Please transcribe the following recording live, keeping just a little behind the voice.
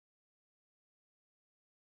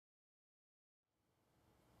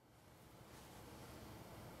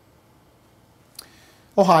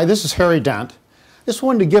Oh, hi, this is Harry Dent. Just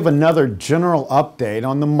wanted to give another general update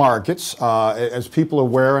on the markets. As people are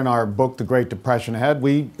aware, in our book, The Great Depression Ahead,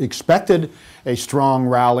 we expected a strong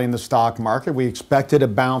rally in the stock market. We expected a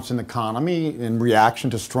bounce in the economy in reaction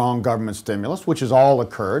to strong government stimulus, which has all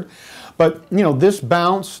occurred. But, this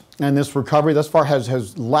bounce and this recovery thus far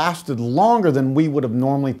has lasted longer than we would have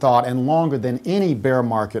normally thought and longer than any bear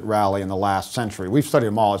market rally in the last century. We've studied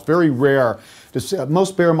them all. It's very rare to see.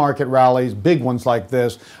 Most bear market rallies, big ones like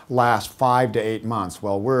this, last 5 to 8 months.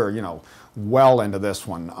 Well, we're, well into this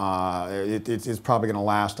one. It's probably going to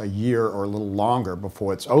last a year or a little longer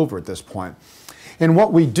before it's over at this point. And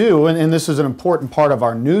what we do, and this is an important part of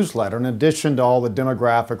our newsletter, in addition to all the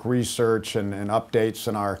demographic research and updates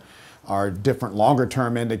in our different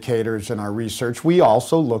longer-term indicators in our research, we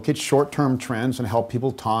also look at short-term trends and help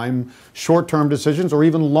people time short-term decisions or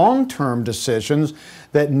even long-term decisions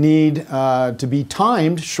that need to be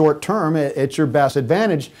timed short-term at your best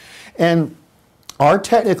advantage. And our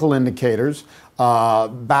technical indicators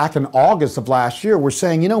back in August of last year were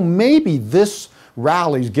saying, maybe this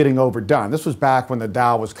rally's getting overdone. This was back when the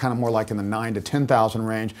Dow was kind of more like in the 9 to 10,000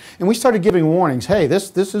 range, and we started giving warnings. Hey,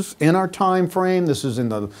 this is in our time frame. This is in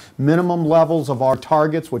the minimum levels of our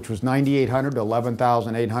targets, which was 9,800 to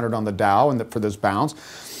 11,800 on the Dow, and for this bounce.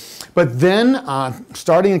 But then,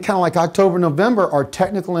 starting in kind of like October, November, our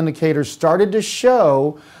technical indicators started to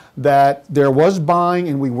show that there was buying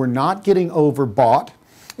and we were not getting overbought.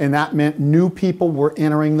 And that meant new people were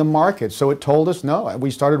entering the market. So it told us, no, we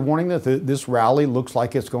started warning that this rally looks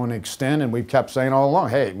like it's going to extend, and we've kept saying all along,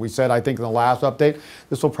 hey, we said, I think in the last update,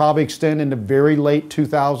 this will probably extend into very late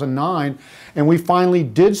 2009. And we finally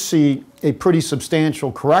did see a pretty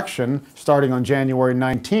substantial correction starting on January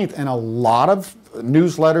 19th. And a lot of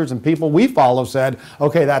newsletters and people we follow said,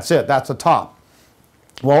 okay, that's it, that's a top.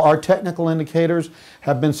 Well, our technical indicators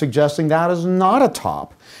have been suggesting that is not a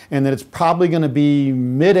top, and that it's probably going to be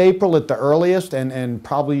mid-April at the earliest and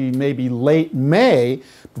probably maybe late May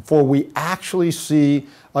before we actually see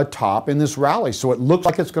a top in this rally. So it looks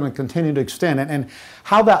like it's going to continue to extend. And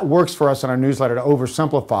how that works for us in our newsletter, to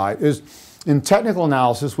oversimplify, is in technical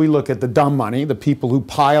analysis, we look at the dumb money, the people who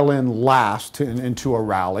pile in last into a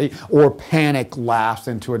rally or panic last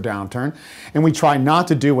into a downturn. And we try not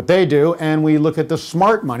to do what they do. And we look at the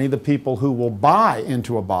smart money, the people who will buy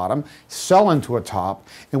into a bottom, sell into a top,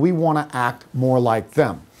 and we want to act more like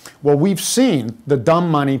them. Well, we've seen the dumb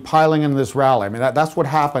money piling into this rally. I mean, that's what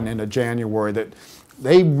happened in January, that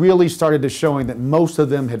they really started to showing that most of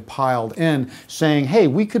them had piled in, saying, hey,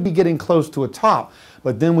 we could be getting close to a top.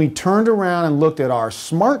 But then we turned around and looked at our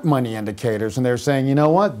smart money indicators, and they're saying, you know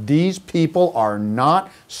what, these people are not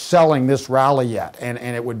selling this rally yet. And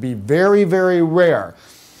it would be very, very rare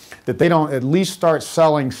that they don't at least start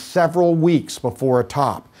selling several weeks before a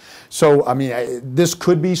top. So, I mean, this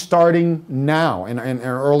could be starting now in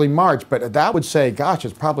early March, but that would say, gosh,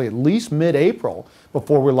 it's probably at least mid-April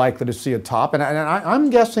before we're likely to see a top. And I'm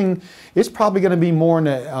guessing it's probably going to be more in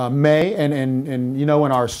May and in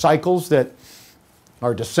our cycles, that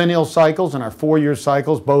our decennial cycles and our 4-year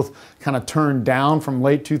cycles both kind of turned down from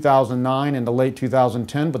late 2009 into late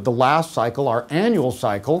 2010. But the last cycle, our annual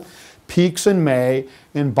cycle, peaks in May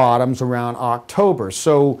and bottoms around October.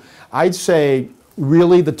 So I'd say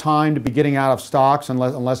really the time to be getting out of stocks,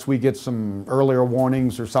 unless we get some earlier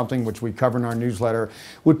warnings or something, which we cover in our newsletter,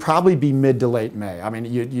 would probably be mid to late May. I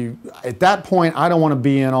mean, at that point, I don't want to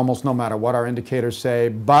be in almost no matter what our indicators say,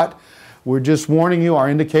 but we're just warning you, our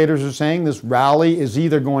indicators are saying this rally is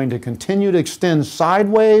either going to continue to extend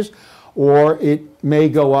sideways or it may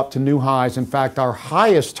go up to new highs. In fact, our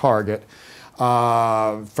highest target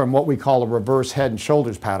from what we call a reverse head and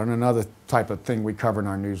shoulders pattern, another type of thing we cover in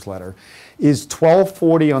our newsletter, is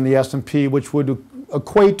 1240 on the S&P, which would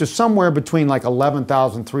equate to somewhere between like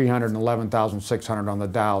 11,300 and 11,600 on the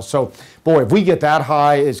Dow. So, boy, if we get that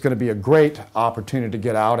high, it's going to be a great opportunity to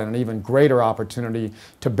get out and an even greater opportunity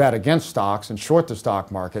to bet against stocks and short the stock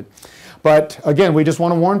market. But again, we just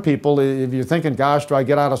want to warn people, if you're thinking, gosh, do I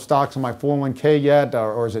get out of stocks in my 401k yet,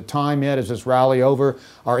 or is it time yet? Is this rally over?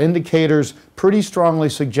 Our indicators pretty strongly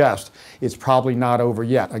suggest it's probably not over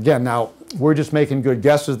yet. Again, now, we're just making good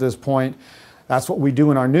guesses at this point. That's what we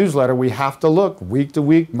do in our newsletter. We have to look week to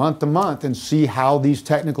week, month to month, and see how these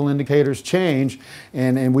technical indicators change,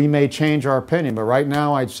 and we may change our opinion. But right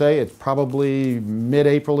now, I'd say it's probably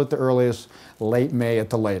mid-April at the earliest, late May at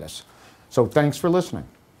the latest. So thanks for listening.